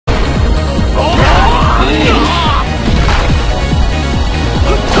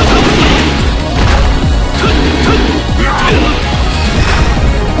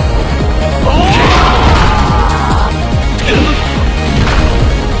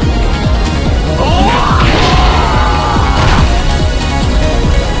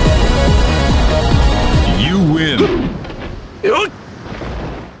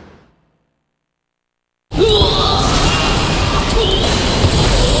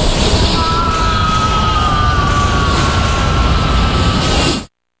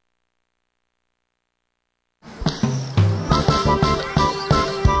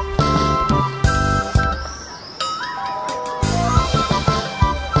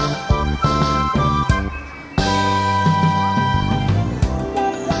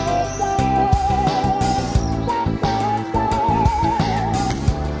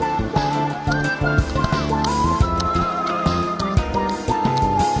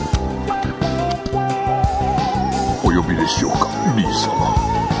お呼びでしょうか、リー様。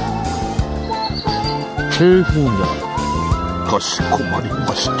9分だ。かしこまり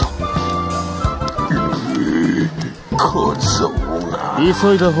ました。小僧が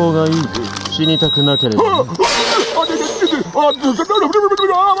急いだ方がいい。死にたくなければ。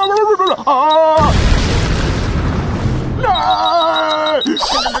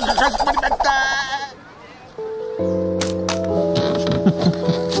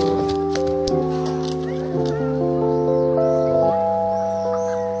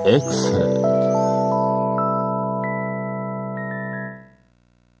Excellent.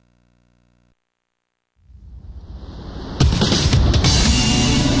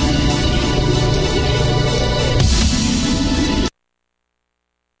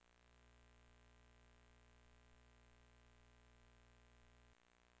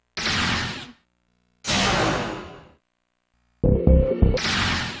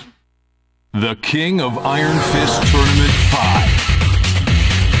 The King of Iron Fist Tournament 5.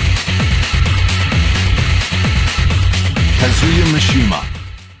 Kazuya Mishima.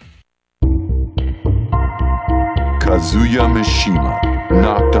 Kazuya Mishima,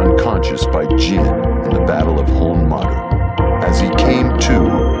 knocked unconscious by Jin in the Battle of Honmaru. As he came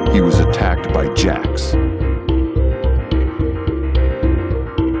to, he was attacked by Jax.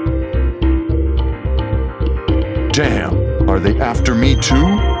 Damn, are they after me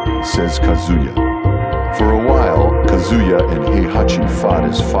too? Says Kazuya. For a while, Kazuya and Heihachi fought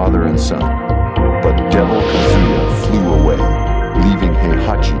as father and son. But Devil Kazuya flew away, leaving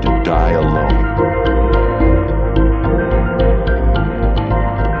Heihachi to die alone.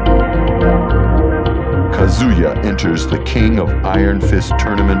 Kazuya enters the King of Iron Fist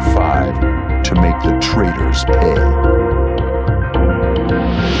Tournament 5 to make the traitors pay.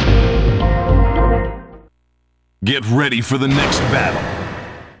 Get ready for the next battle.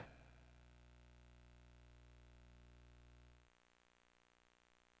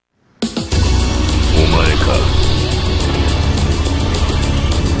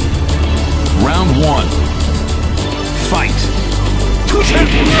 Round 1. Fight.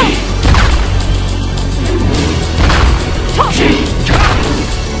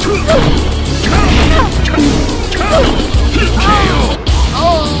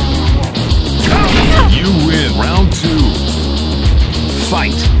 You win. Round 2.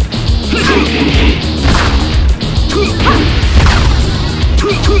 Fight.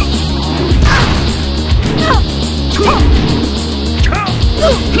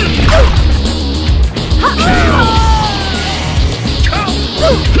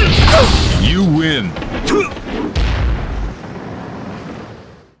 You win.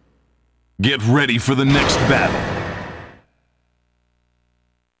 Get ready for the next battle.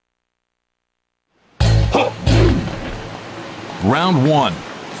 Round 1.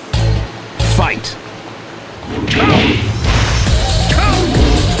 Fight.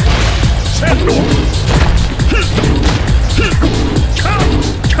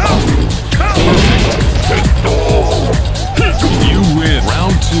 You win.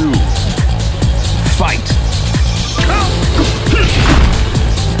 Round 2. Fight.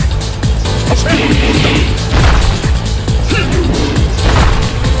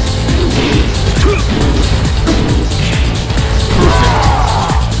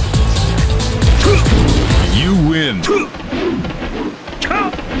 You win.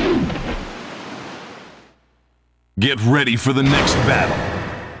 Get ready for the next battle.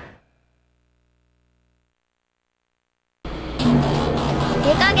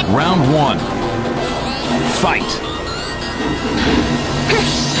 Round 1. Fight.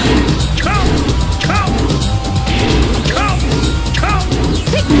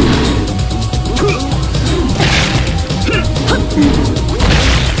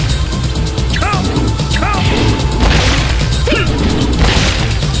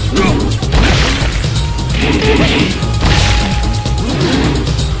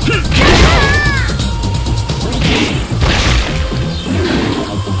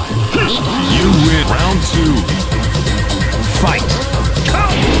 You win. Round 2. Fight.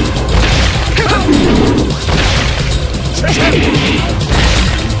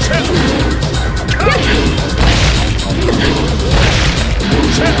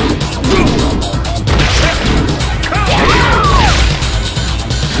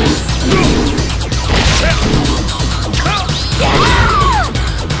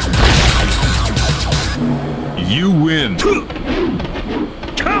 You win.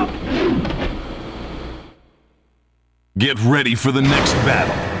 Get ready for the next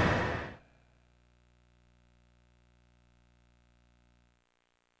battle.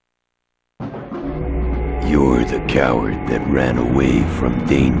 You're the coward that ran away from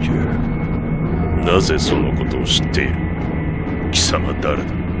danger. なぜそのことを知っている？貴様誰だ？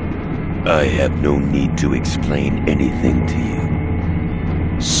 I have no need to explain anything to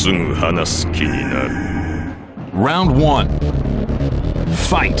you. すぐ話す気になる。Round 1.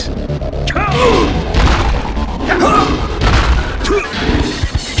 Fight.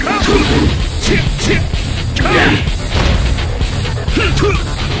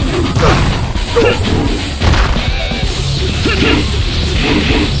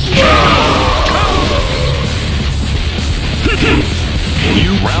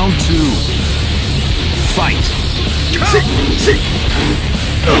 You round 2. Fight.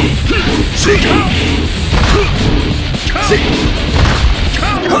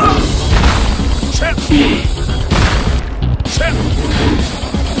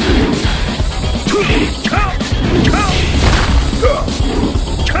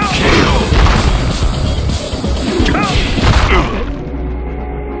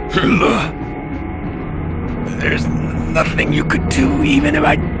 There's nothing you could do, even if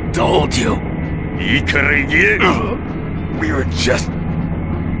I told you. いいから言え。 We were just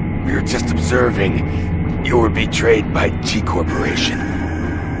observing. You were betrayed by G Corporation.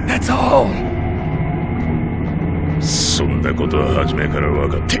 That's all. そんなことは初めから分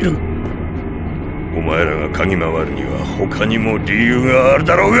かっている。お前らが嗅ぎ回るには他にも理由がある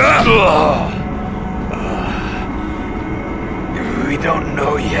だろうが。We don't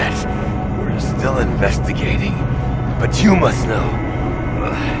know yet. We're still investigating. But you must know.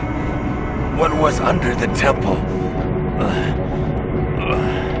 What was under the temple?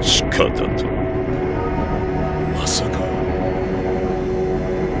 仕方と。まさか。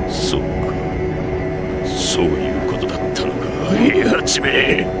そうか。そういうことだったのか。いはじ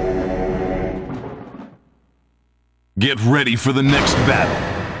め。Get ready for the next battle.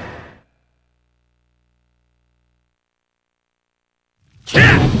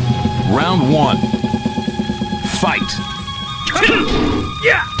 Round 1. Fight.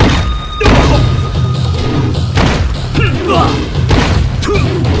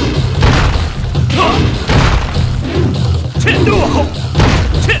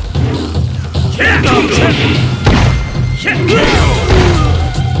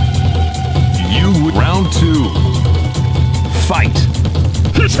 You round 2. Fight.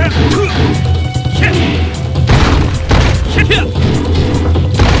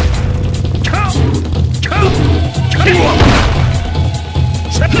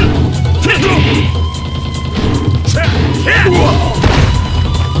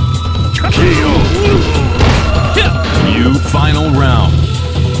 You final round.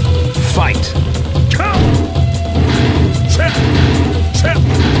 Fight.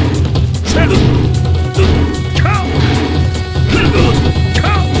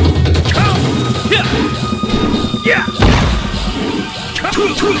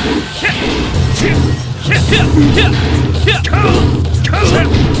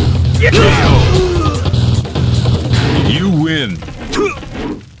 You win.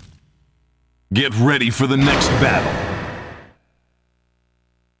 Get ready for the next battle.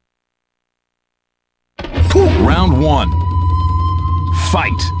 Round 1.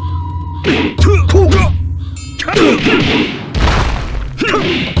 Fight.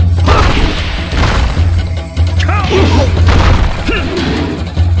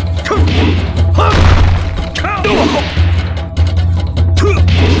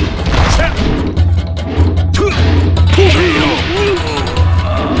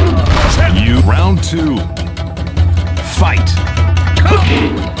 You round 2. Fight.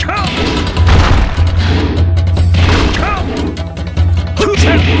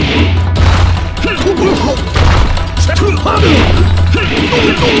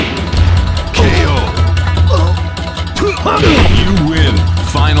 You win.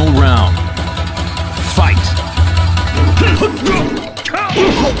 Final round. Fight.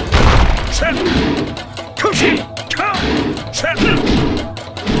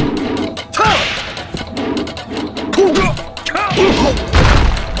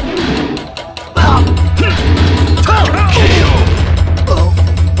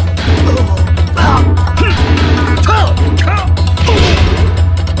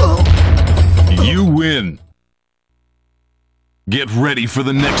 You win. Get ready for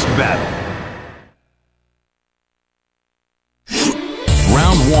the next battle.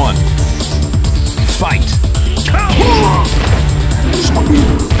 Round 1. Fight.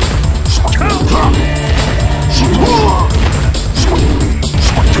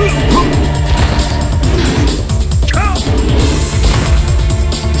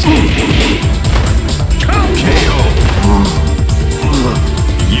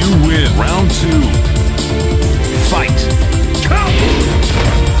 You win. Round 2. Fight.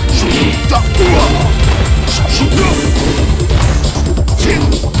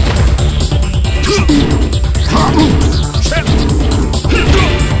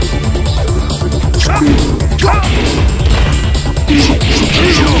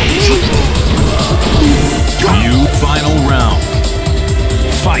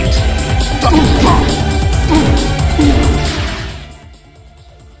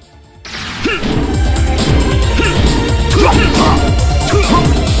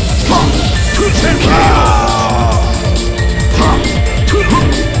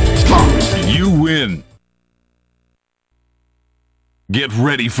 Get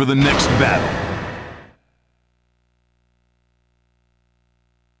ready for the next battle.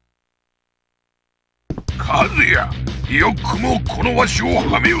 Kazuya, よくもこのわしを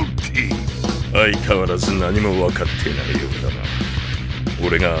はめ撃って。相変わらず何も分かっていないようだな。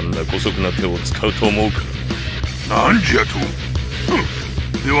俺があんな姑息な手を使うと思うか。なんじゃと。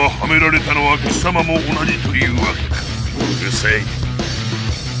でははめられたのは貴様も同じというわけか。うるせえ。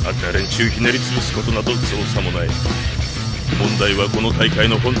あんな連中ひねり潰すことなど造作もない。問題はこの大会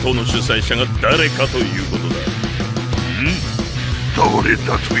の本当の主催者が誰かということだ。誰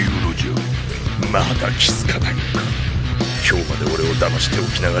だというのじゃ。まだ気づかないのか。今日まで俺を騙してお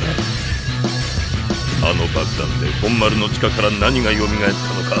きながら、あの爆弾で本丸の地下から何が蘇ったの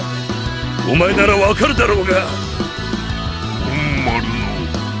かお前ならわかるだろうが。本丸の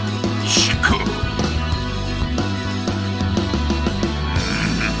地下。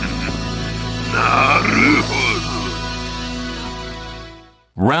なるほど。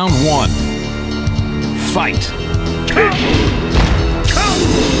Round 1. Fight.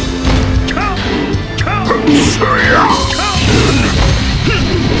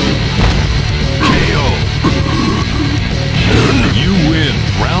 KO. You win.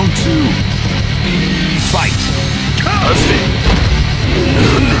 Round 2. Fight.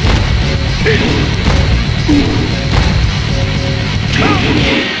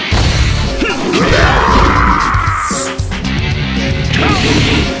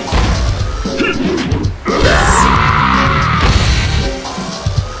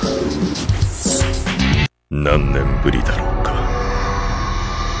何年ぶりだろうか。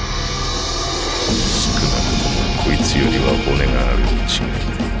少なくともこいつよりは骨があるに違いな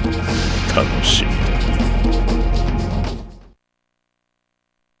い。楽しみだ。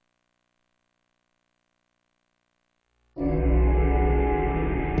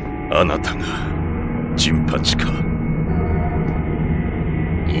あなたがジンパチか。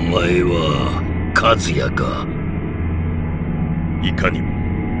お前は和也か。いかにも。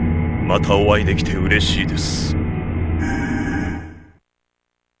またお会いできて嬉しいです。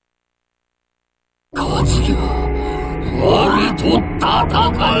和也、俺と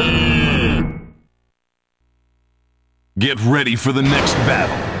戦え。 Get ready for the next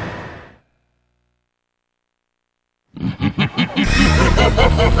battle.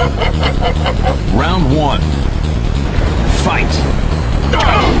 Round 1. Fight.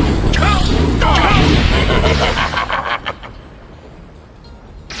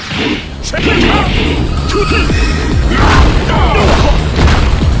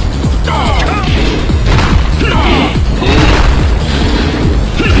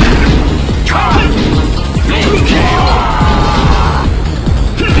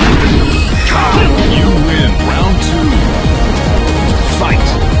 You win. Round 2. Fight.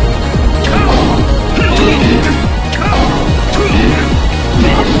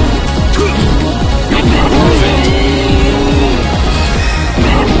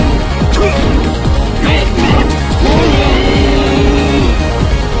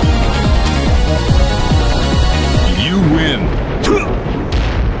 You win.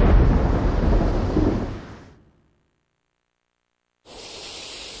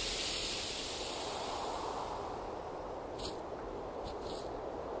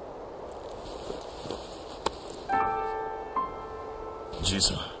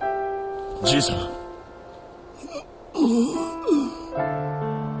 Ji-san. Ji-san.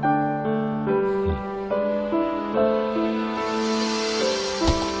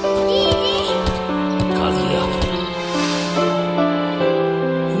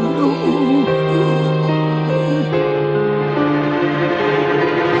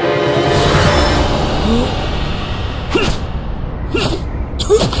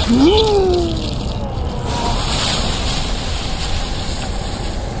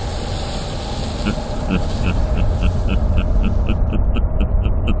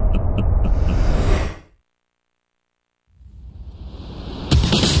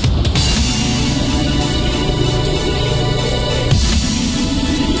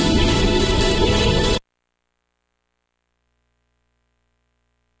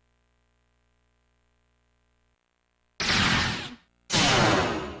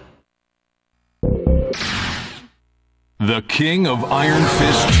 The King of Iron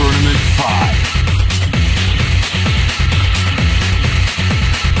Fist Tournament 5.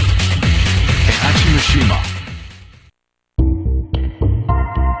 Heihachi Mishima.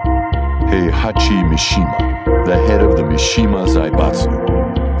 Heihachi Mishima, the head of the Mishima Zaibatsu,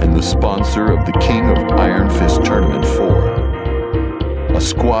 and the sponsor of the King of Iron Fist Tournament 4. A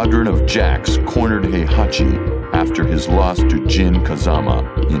squadron of jacks cornered Heihachi after his loss to Jin Kazama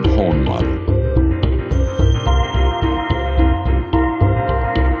in Honmaru.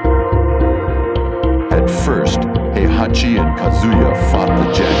 Heihachi and Kazuya fought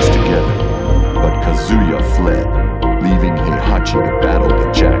the Jacks together, but Kazuya fled, leaving Heihachi to battle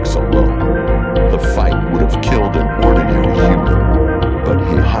the Jacks alone. The fight would have killed an ordinary human, but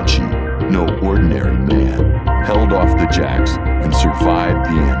Heihachi, no ordinary man, held off the Jacks and survived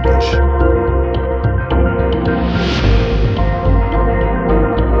the ambush.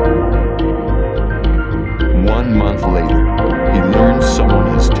 1 month later, he learned someone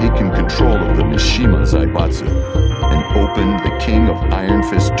has taken control of the Mishima Zaibatsu and opened the King of Iron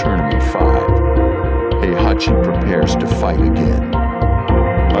Fist Tournament 5. Heihachi prepares to fight again.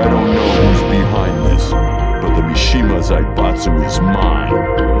 I don't know who's behind this, but the Mishima Zaibatsu is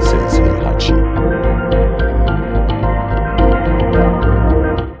mine, says Heihachi.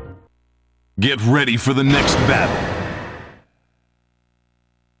 Get ready for the next battle.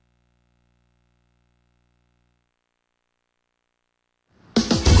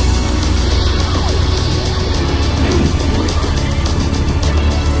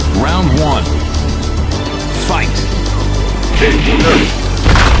 Round 1. Fight.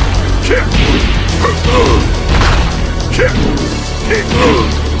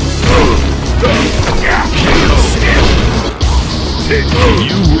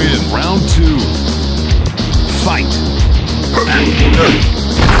 You win. Round 2. Fight.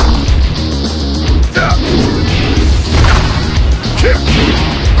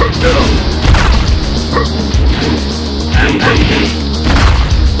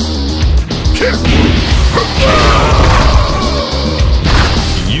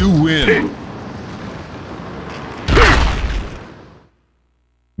 You win.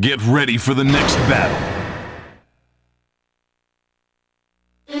 Get ready for the next battle.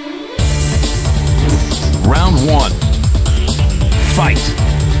 Round 1. Fight.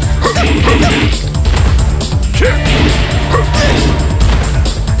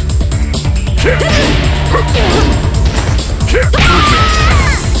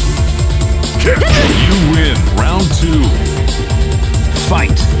 You win. Round 2.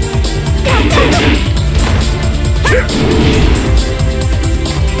 Fight.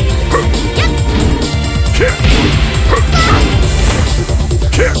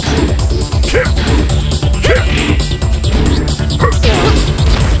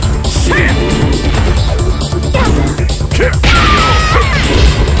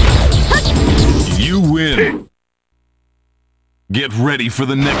 You win. Get ready for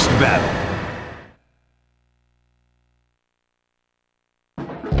the next battle.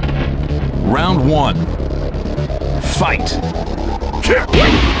 Round 1. Fight.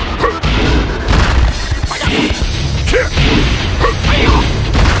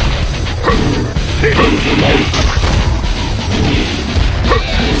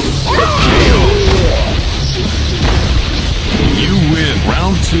 You win.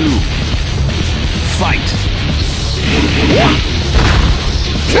 Round 2. Fight.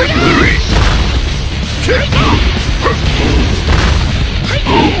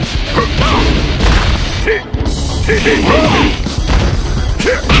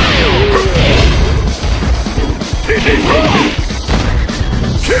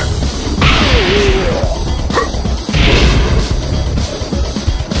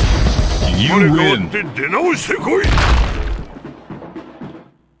 You win.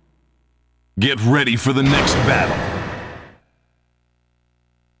 Get ready for the next battle.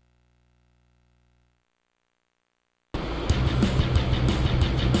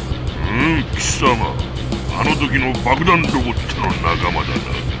 Kisama, あの時の爆弾ロボットの仲間だな。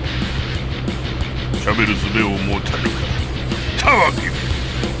喋る術を持たぬか。たわけ。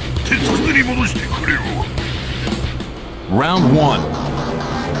鉄くずに戻してくれろ。Round 1.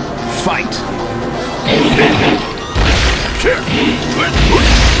 Fight.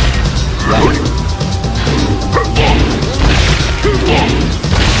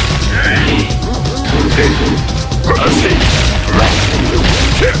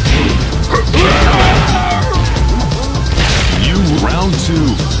 You round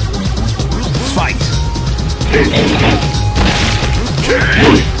 2. Fight.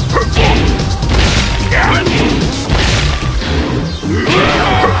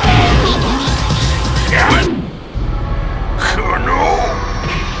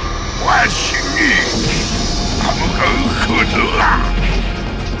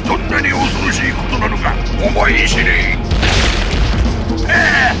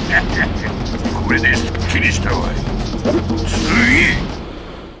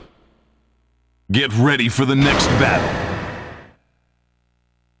 Get ready for the next battle.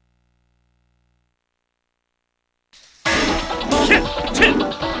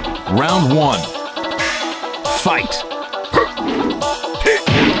 Round 1. Fight.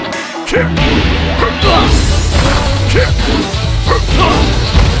 You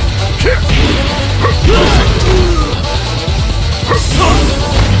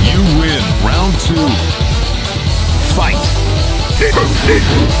win. Round 2. Fight.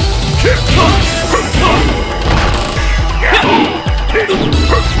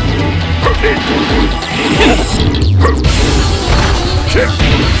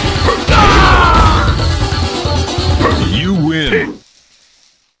 You win.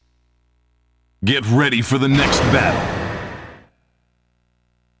 Get ready for the next battle.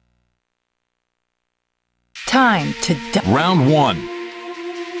 Time to die. Round 1.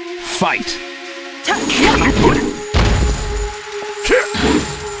 Fight.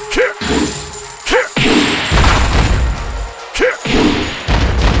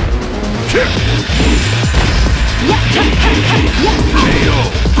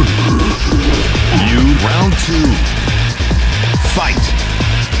 You round 2. Fight.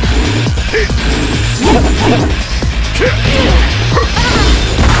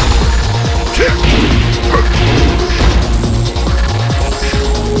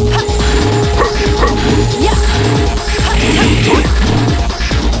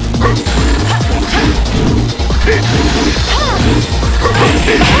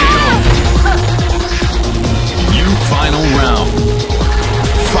 You final round.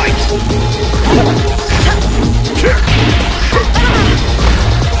 Fight.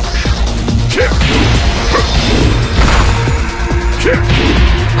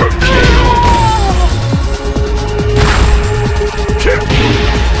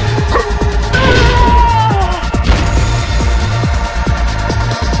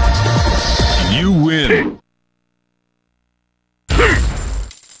 You win.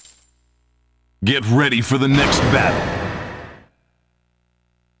 Get ready for the next battle.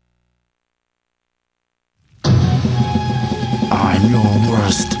 I'm your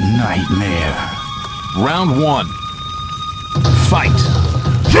worst nightmare. Round 1. Fight.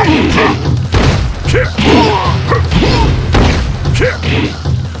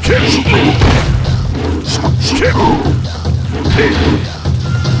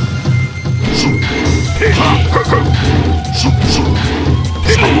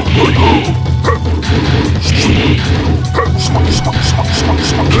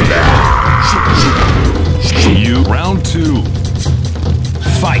 You round 2.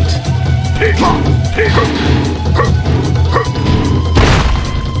 Fight.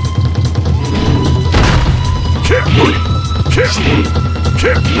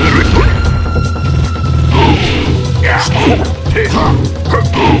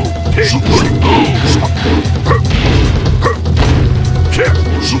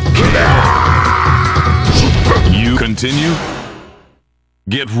 You continue.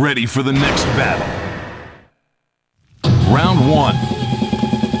 Get ready for the next battle. Round 1.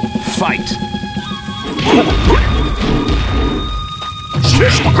 Fight.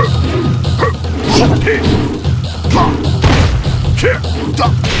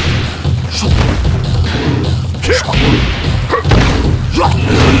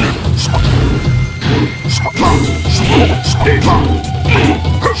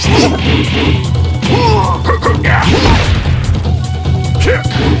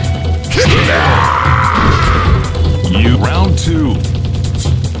 You round 2.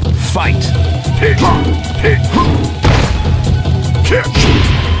 Fight.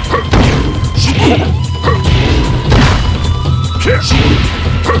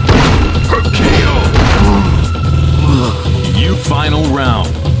 You final round.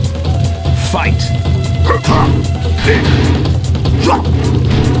 Fight.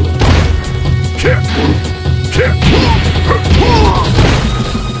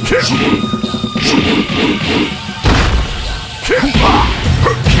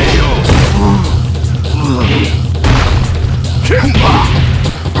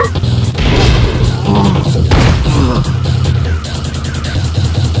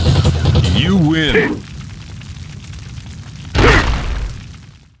 You win.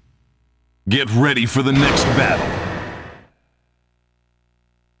 Get ready for the next battle.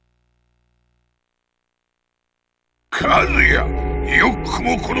 Kazuya, よく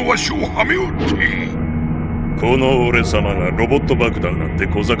もこのわしをはめおって。この俺様がロボット爆弾なんて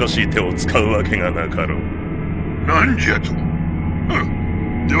小賢しい手を使うわけがなかろう。なんじゃと。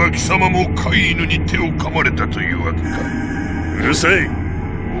では貴様も飼い犬に手を噛まれたというわけか。うるさい。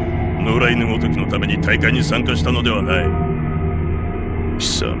野良犬ごときのために大会に参加したのではない。貴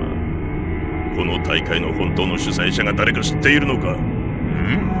様、この大会の本当の主催者が誰か知っているのか？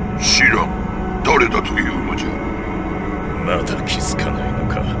知らん。誰だというのじゃ。まだ気づかないの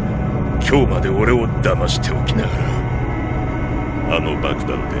か。今日まで俺を騙しておきながら、あの爆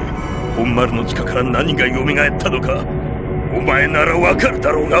弾で本丸の地下から何が蘇ったのか、お前ならわかる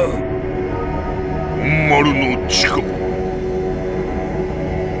だろうな。本丸の地下。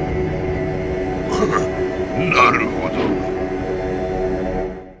なるほど。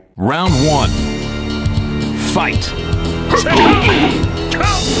Round 1. Fight.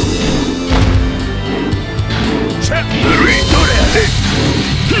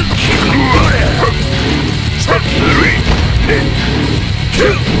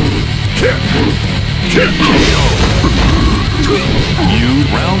 You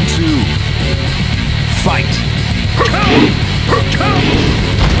round 2. Fight.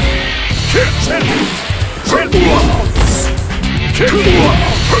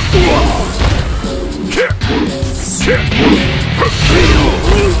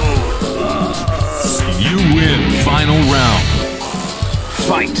 You win. Final round.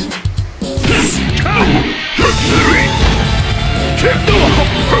 Fight.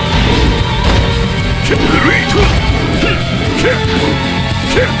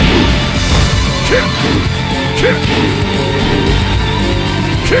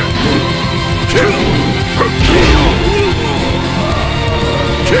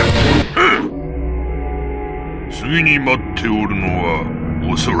次に待っておるのは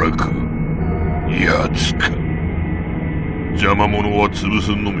おそらく奴か。邪魔者は潰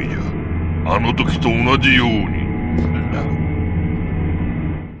すのみじゃ。あの時と同じようにな。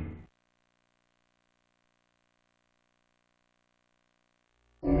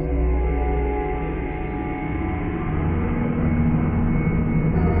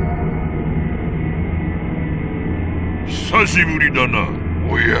久しぶりだな、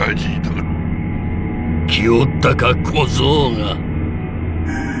親父だ。気負ったか小僧が。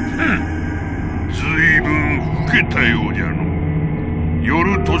ずいぶん老けたようじゃの。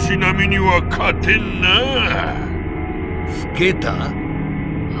夜年並みには勝てんな。老けた？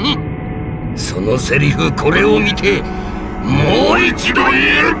そのセリフこれを見てもう一度言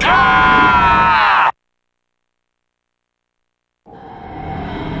えるか。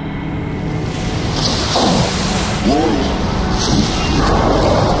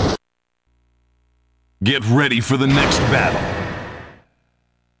Get ready for the next battle.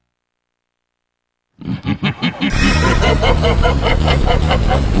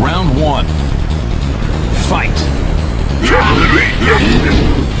 Round 1. Fight.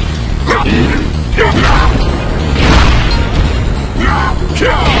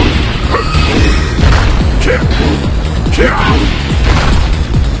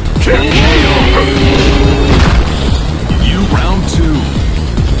 You round 2.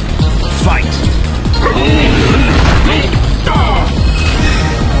 Fight.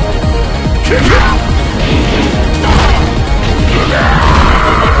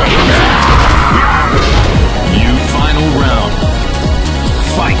 You final round.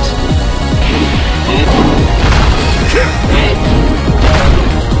 Fight.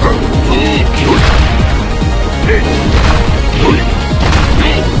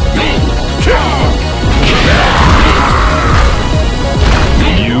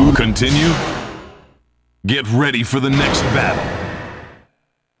 You continue. Get ready for the next battle.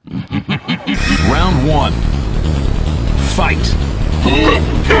 Round 1. Fight.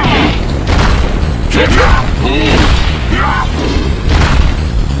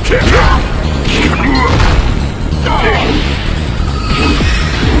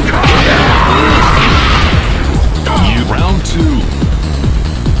 You round 2.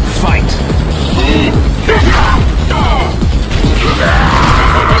 Fight.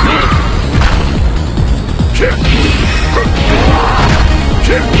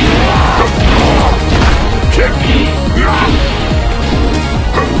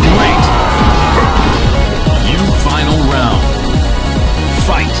 Great. You final round.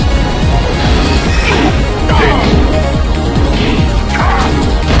 Fight.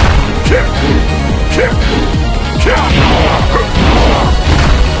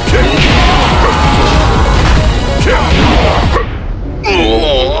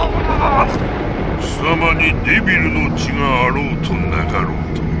貴様にデビルの血があろうとなかろう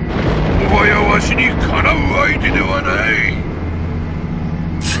と、もはやわしにかなう相手ではない。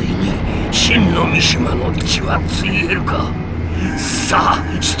ついに真の三島の血はついえるか。さあ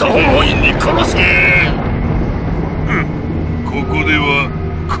人思いに殺せ。ここでは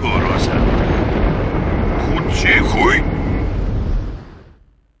殺さんだ。こっちへ来い。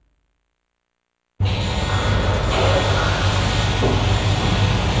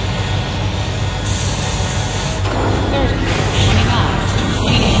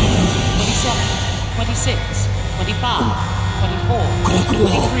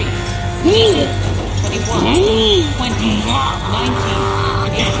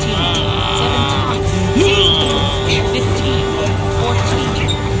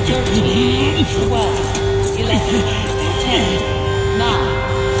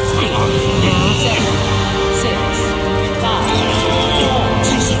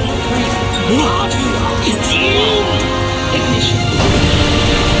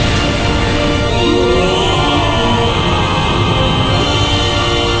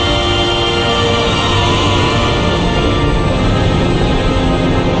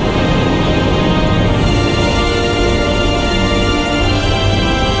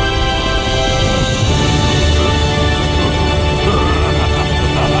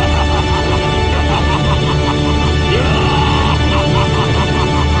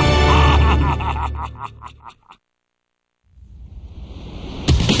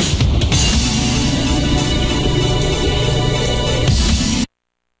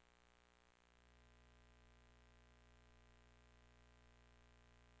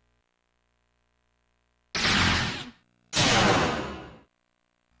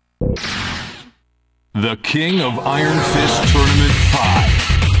The King of Iron Fist Tournament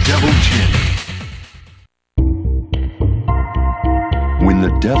 5, Devil Jin. When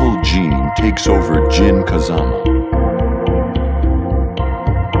the Devil Gene takes over Jin Kazama,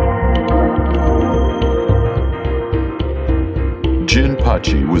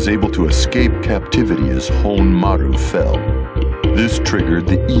 Jinpachi was able to escape captivity as Honmaru fell. This triggered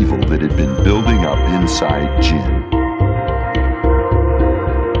the evil that had been building up inside Jin.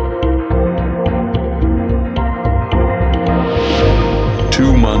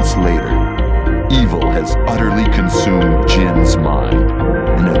 Two months later, evil has utterly consumed Jin's mind,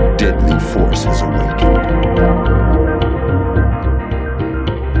 and a deadly force has awakened.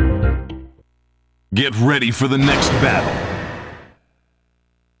 Get ready for the next battle.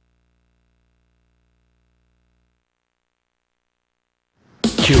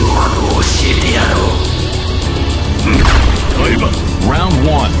 Round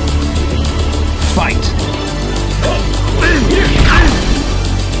 1. Fight.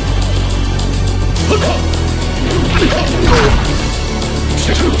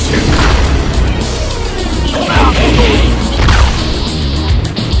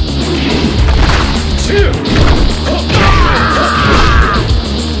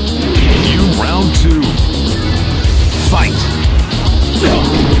 You round 2. Fight.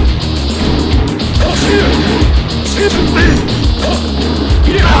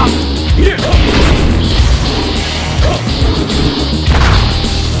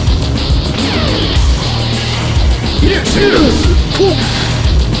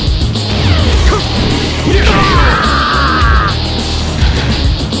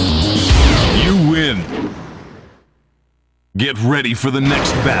 You win. Get ready for the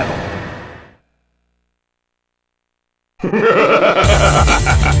next battle.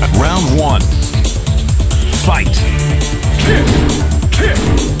 Round 1. Fight.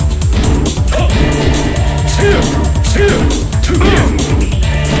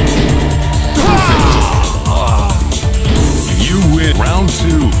 You win. Round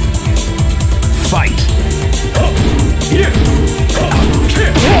 2. Fight.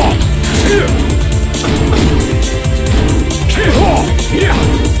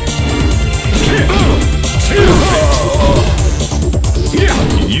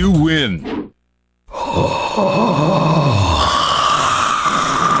 You win.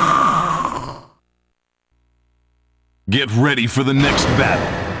 Get ready for the next battle.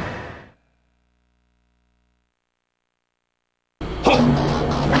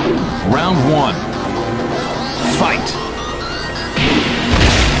 Round 1. Fight.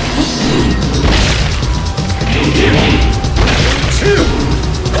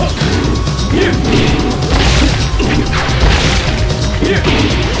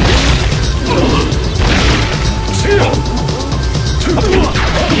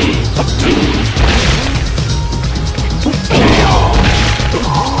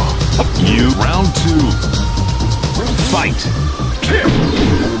 You round 2. Fight.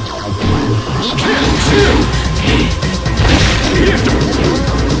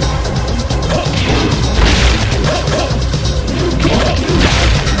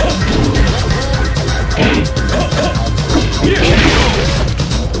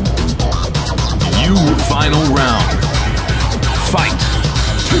 You final round. Fight.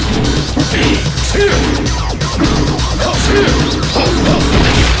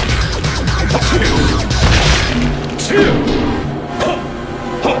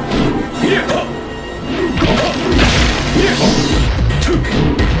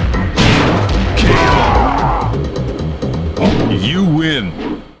 You win.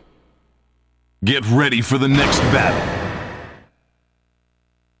 Get ready for the next battle.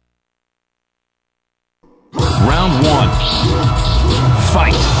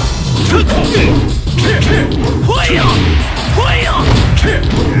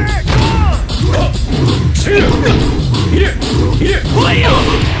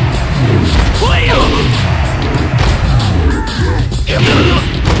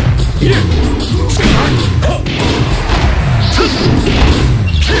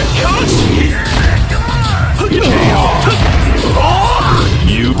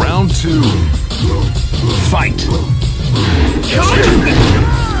 You round 2. Fight.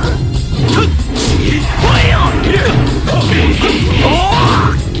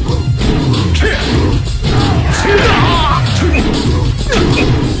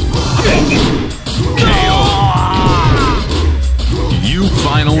 You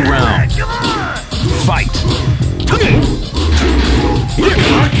final round. Fight.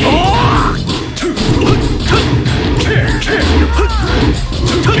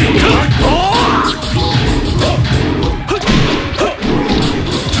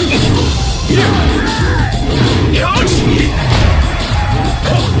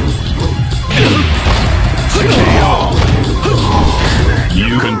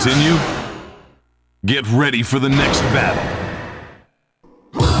 You continue? Get ready for the next battle.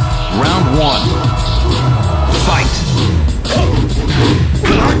 Round 1. Fight.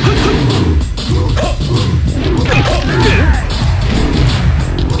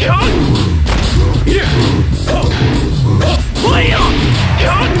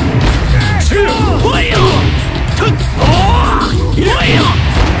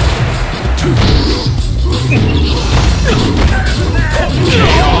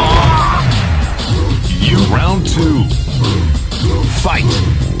 You round 2. Fight.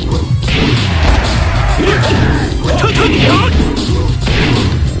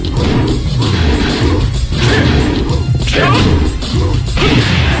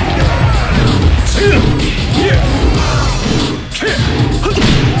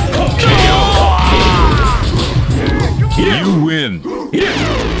 You win.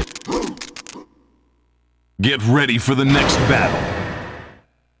 Get ready for the next battle.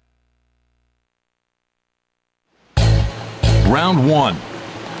 Round 1.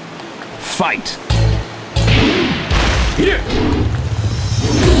 Fight.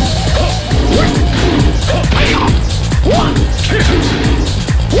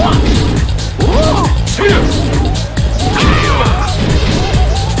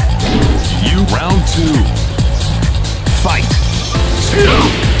 You round 2. Fight.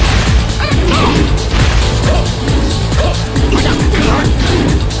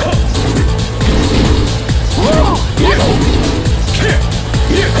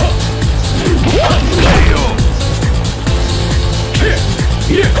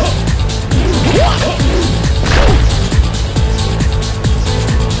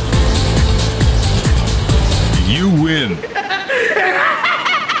 You win.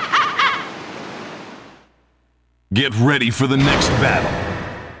 Get ready for the next battle.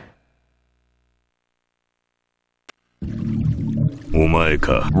 お前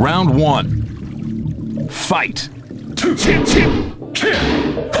か。 Round 1. Fight.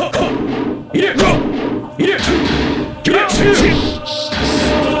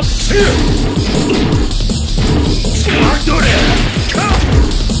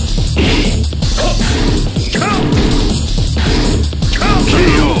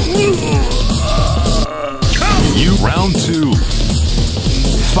 You round 2.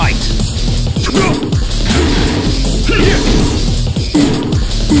 Fight.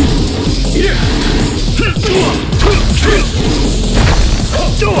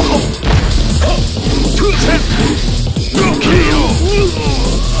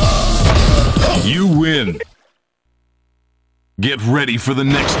 You win. Get ready for the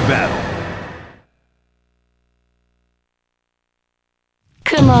next battle.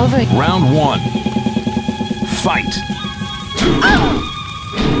 Come over. Round 1. Fight.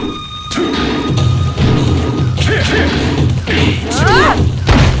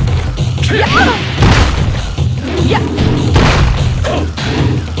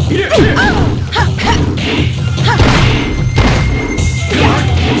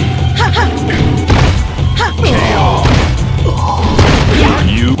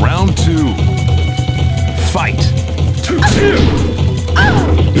 You round 2. Fight.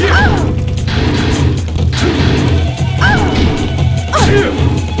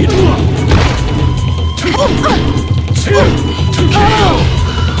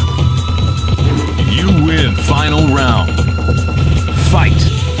 You win. Final round. Fight.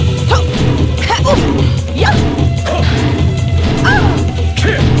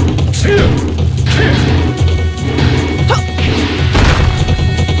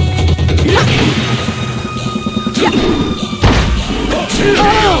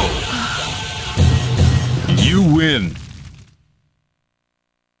 win.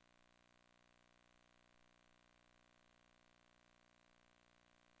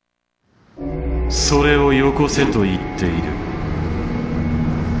 それをよこせと言っている。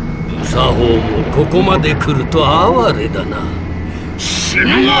無作法もここまで来ると哀れだな。死ぬ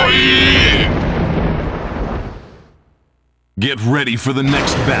がいい。 Get ready for the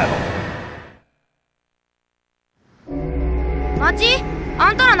next battle. マチ、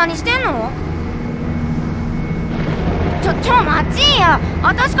あんたら何してんの？待ちや。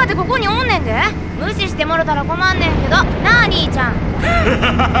あたしかてここにおんねんで。無視してもろたら困んねんけどなあ、兄ちゃん。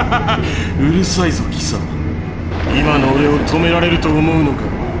うるさいぞ貴様。今の俺を止められると思うのか。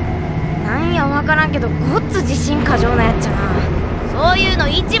なんやわからんけどごっつ自信過剰なやっちゃな。そういうの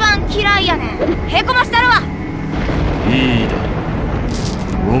一番嫌いやねん。へこましたるわ。いいだろ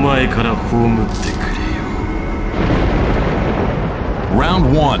う。お前から葬ってくれよ。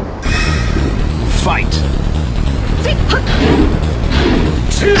 Round 1. Fight.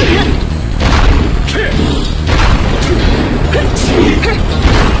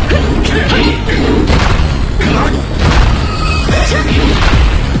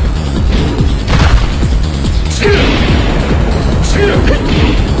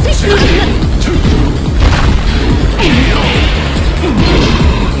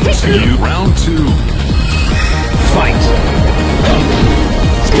 Round 2. Fight.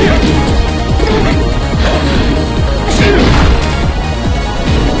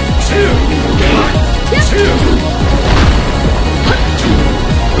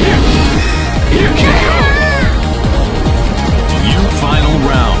 You final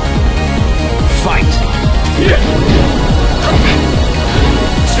round. Fight.「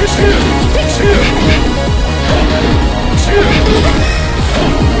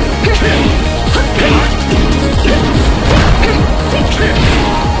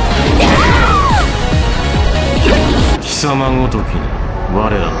貴様ごときに我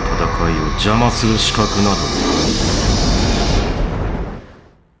らの戦いを邪魔する資格などない。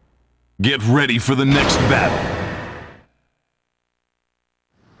 Get ready for the next battle.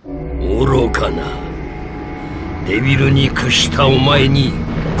 愚かな。デビルに屈したお前に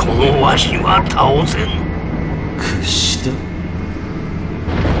このわしは倒せん。屈した？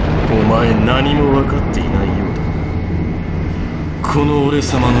お前何も分かっていないようだ。この俺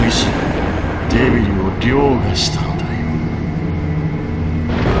様の意志がデビルを凌駕したのだよ。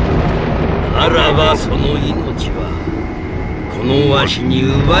ならばその命はこのわしに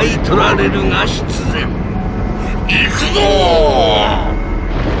奪い取られるが必然。行くぞー。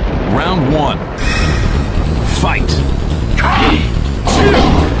 Round 1. Fight.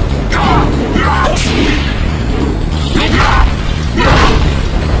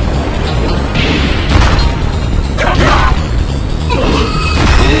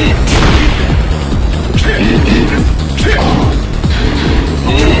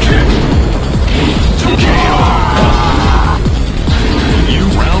 You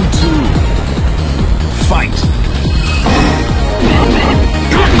round 2. Fight.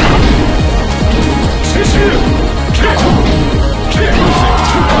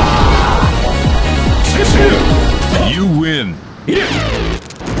 You win.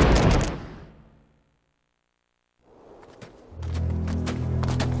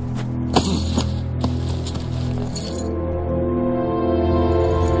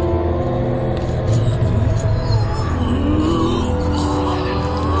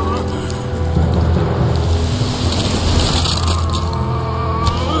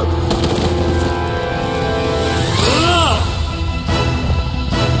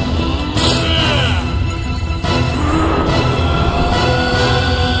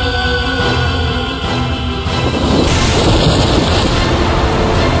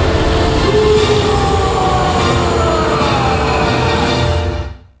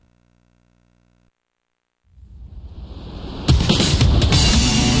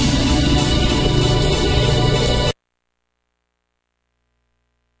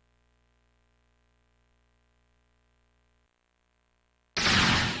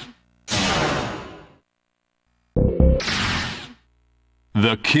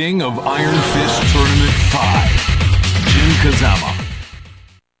 The King of Iron Fist Tournament 5, Jin Kazama.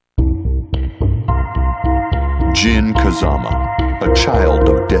 Jin Kazama, a child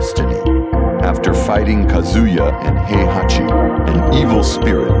of destiny. After fighting Kazuya and Heihachi, an evil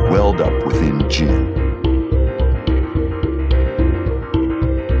spirit welled up within Jin.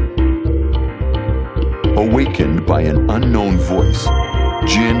 Awakened by an unknown voice,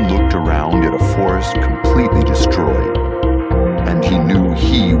 Jin looked around at a forest completely destroyed, and he knew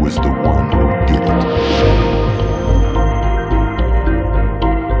he was the one who did it.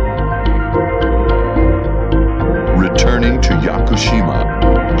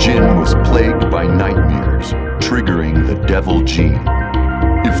 by nightmares, triggering the devil gene.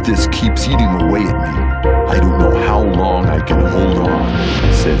 If this keeps eating away at me, I don't know how long I can hold on,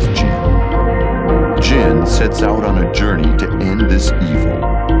 says Jin. Jin sets out on a journey to end this evil,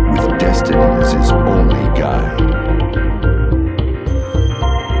 with destiny as his only guide.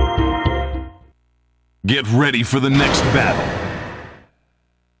 Get ready for the next battle.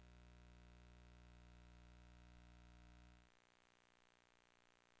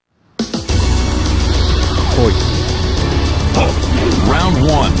 Round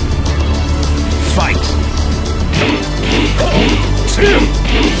 1. Fight.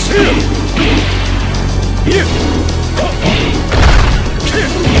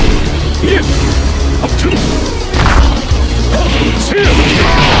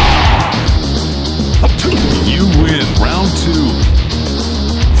 You win. Round 2.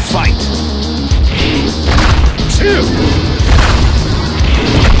 Fight.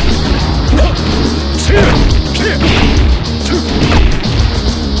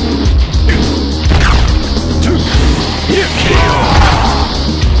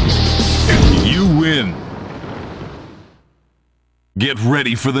 You win. Get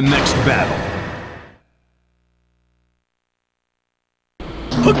ready for the next battle.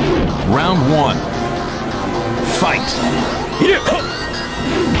 Round 1. Fight. You win.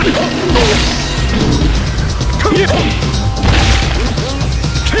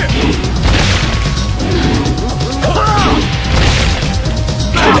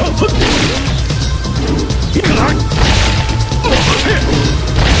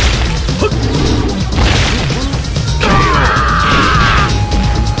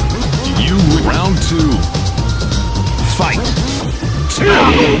 Round 2. Fight.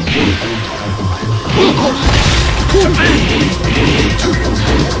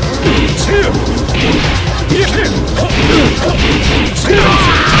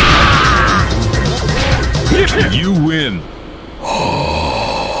 You win.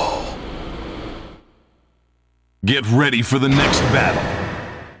 Get ready for the next battle.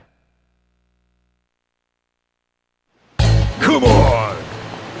 Come on!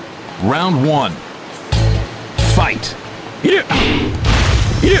 Round 1. Fight. You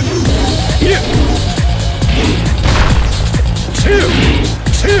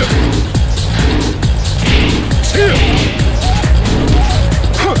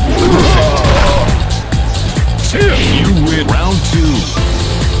win. Round 2.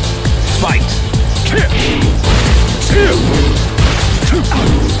 Fight.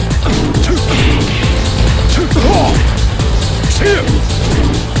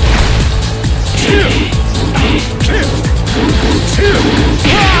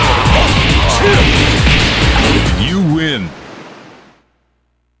 You win.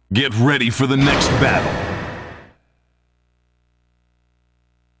 Get ready for the next battle.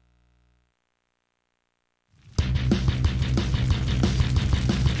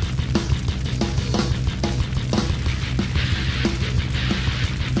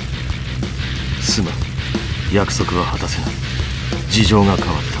すまん、約束は果たせない。事情が変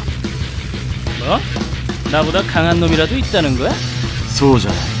わった。 나보다 강한 놈이라도 있다는 거야? そうじ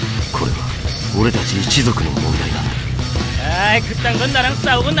ゃない。これは俺たち一族の問題なんだ。 아이, 그딴 건 나랑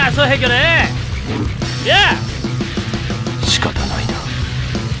싸우고 나서 해결해. 야! 仕方ないな。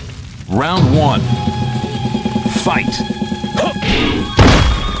 Round 1. Fight.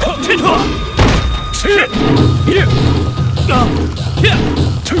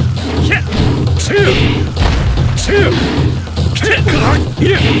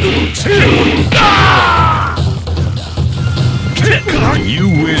 You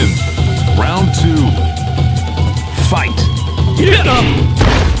win. Round 2. Fight.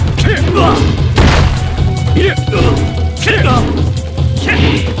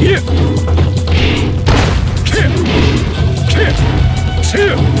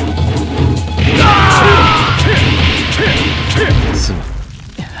すまん。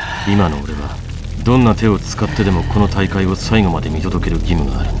今の俺はどんな手を使ってでもこの大会を最後まで見届ける義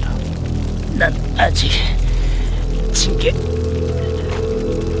務があるんだ。 난 아직 진 게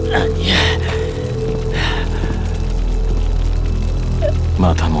아니야.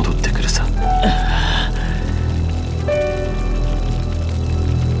 また戻ってくるさ。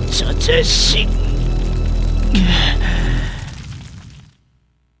 저 자식.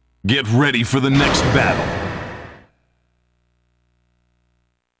 Get ready for the next battle.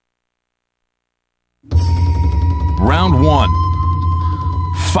 Round 1.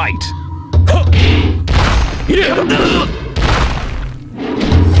 Fight.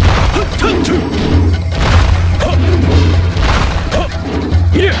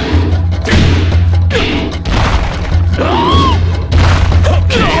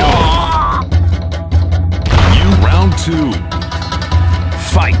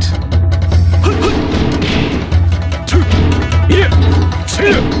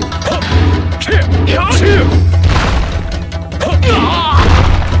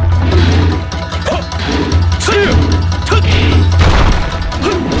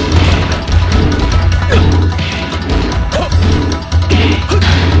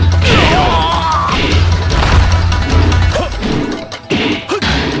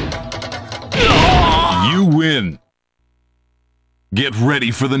 Get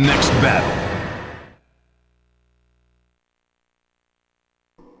ready for the next battle.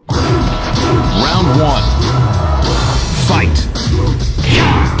 Round 1. Fight.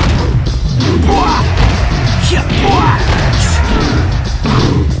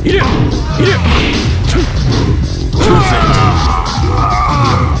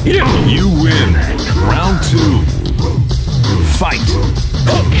 You win. Round 2. Fight.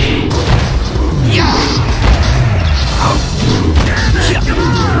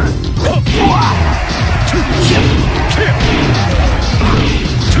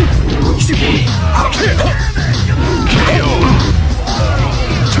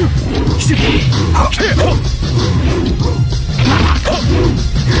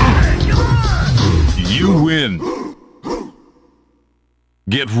 You win.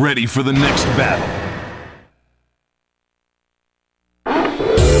 Get ready for the next battle.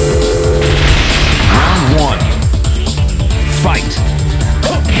 Round 1. Fight.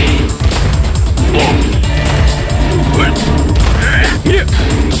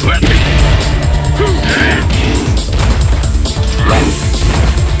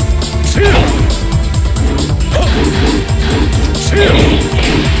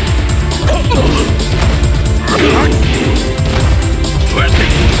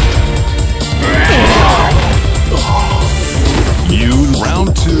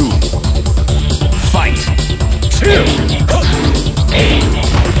 Round 2. Fight.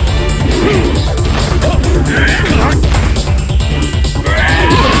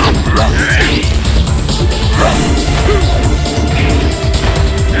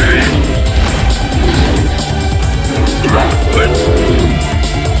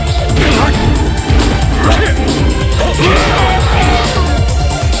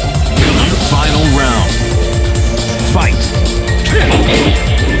 Final round. Fight.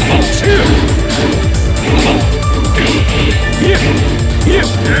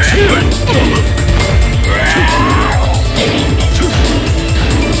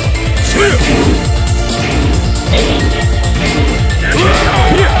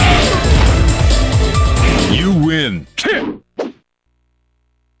 You win.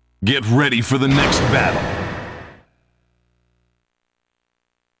 Get ready for the next battle.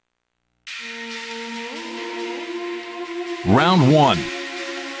 Round 1.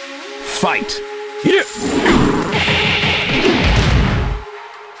 Fight.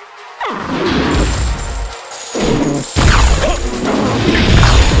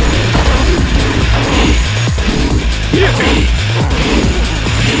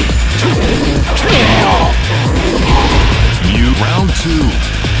 Round 2.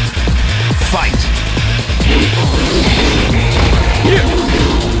 Fight.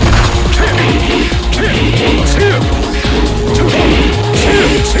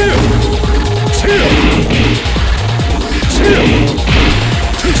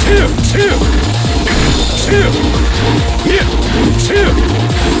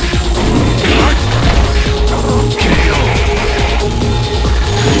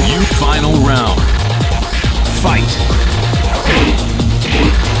 You final round. Fight.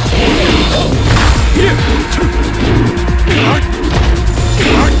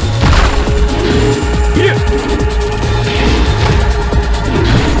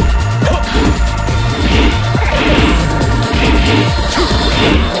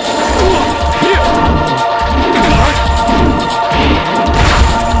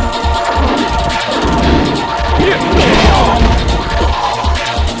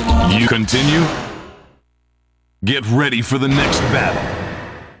 You continue. Get ready for the next battle.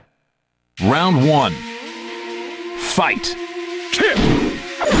 Round 1. Fight.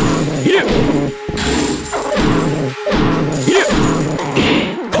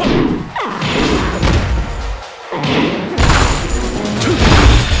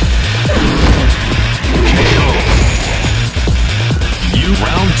 You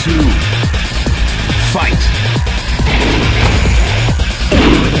round 2. Fight.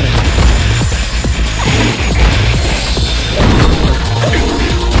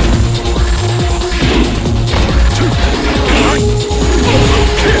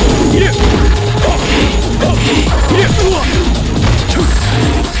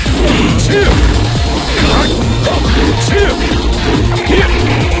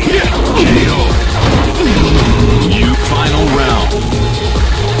 You final round.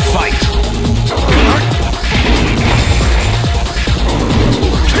 Fight.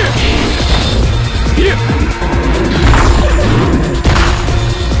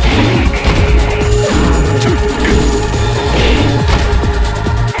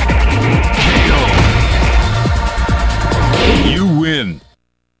 You win.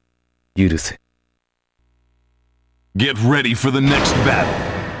 許せ。Get ready for the next battle.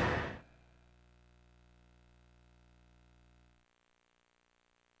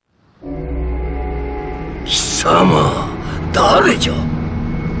 Kisama, 誰じゃ？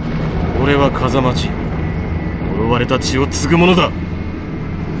俺は風待ち。呪われた血を継ぐ者だ。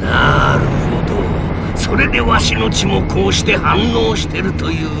なるほど。それでわしの血もこうして反応してると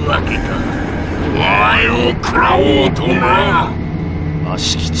いうわけか。お前を食らおうとな。悪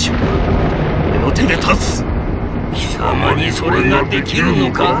しき血を俺の手で断つ。貴様にそれができる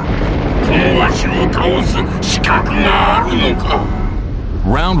のか？このわしを倒す資格があるのか？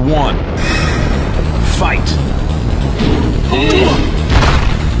 Round 1. Fight.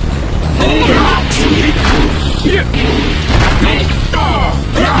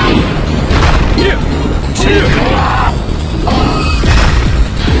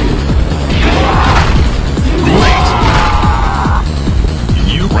 Great.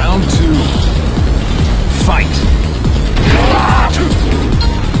 You round 2. Fight.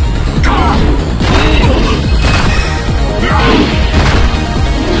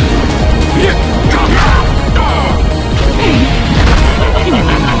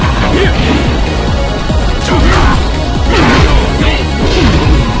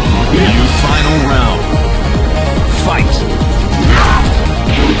 You final round. Fight.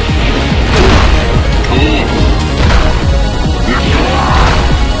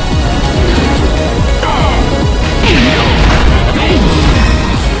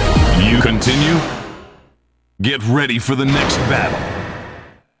 You continue. Get ready for the next battle.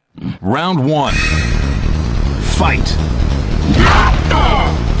 Round 1. Fight.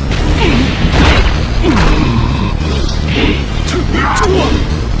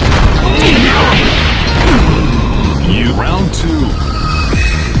 You round 2.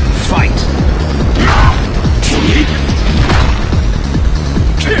 Fight.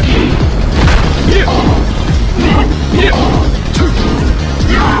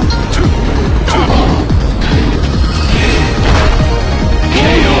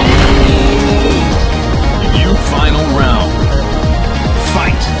 You final round.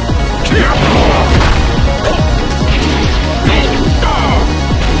 Fight.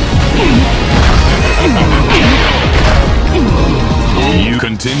 You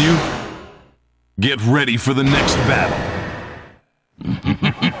continue. Get ready for the next battle.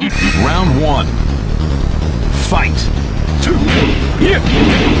 Round 1. Fight.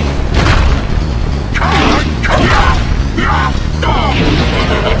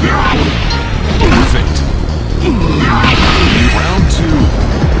 Perfect. Round 2.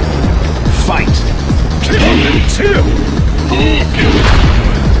 Fight.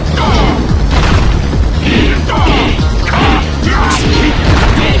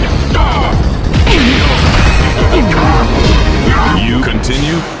 You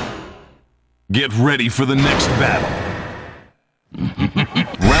continue. Get ready for the next battle.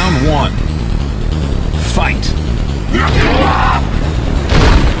 Round 1. Fight.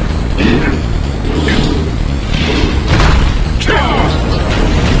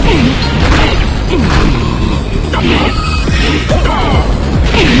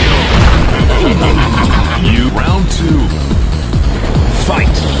 You round 2.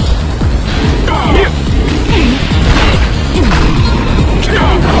 Fight.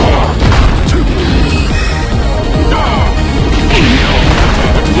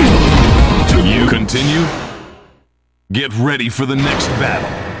 You continue. Get ready for the next battle.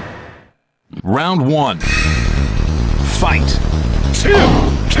 Round 1. Fight.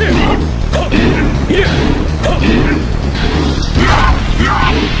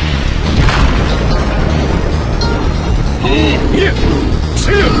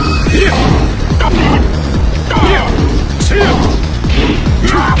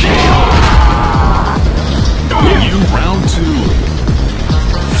 You round 2.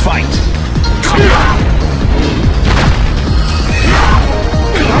 Fight.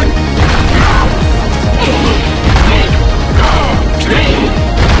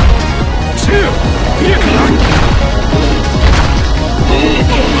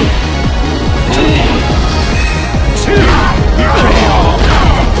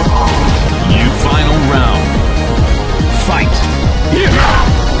 You final round. Fight.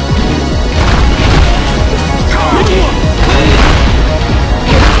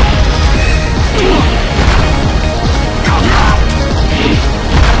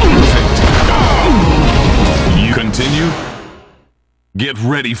 Perfect. You continue. Get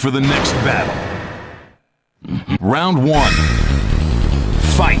ready for the next battle. Round 1.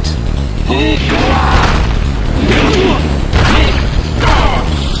 Fight.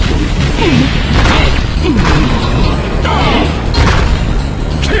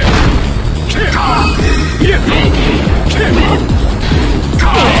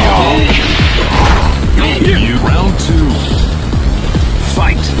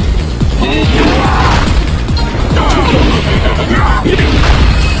 You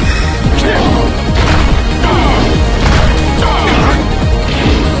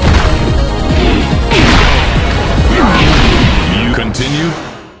continue?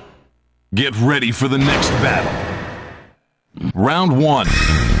 Get ready for the next battle. Round 1.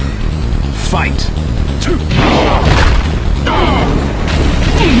 Fight.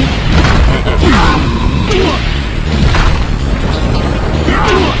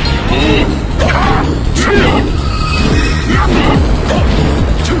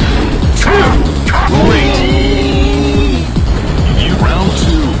 Great. Round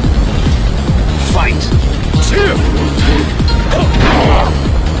 2. Fight.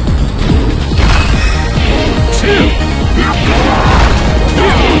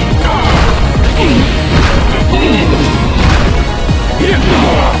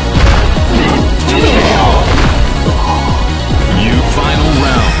 You final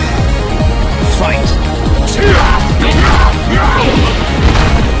round. Fight.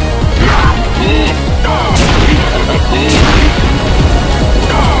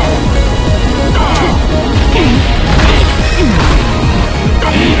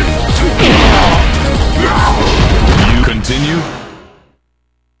 You continue?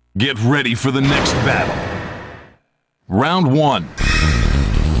 Get ready for the next battle. Round 1.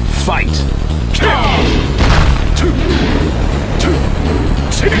 Fight.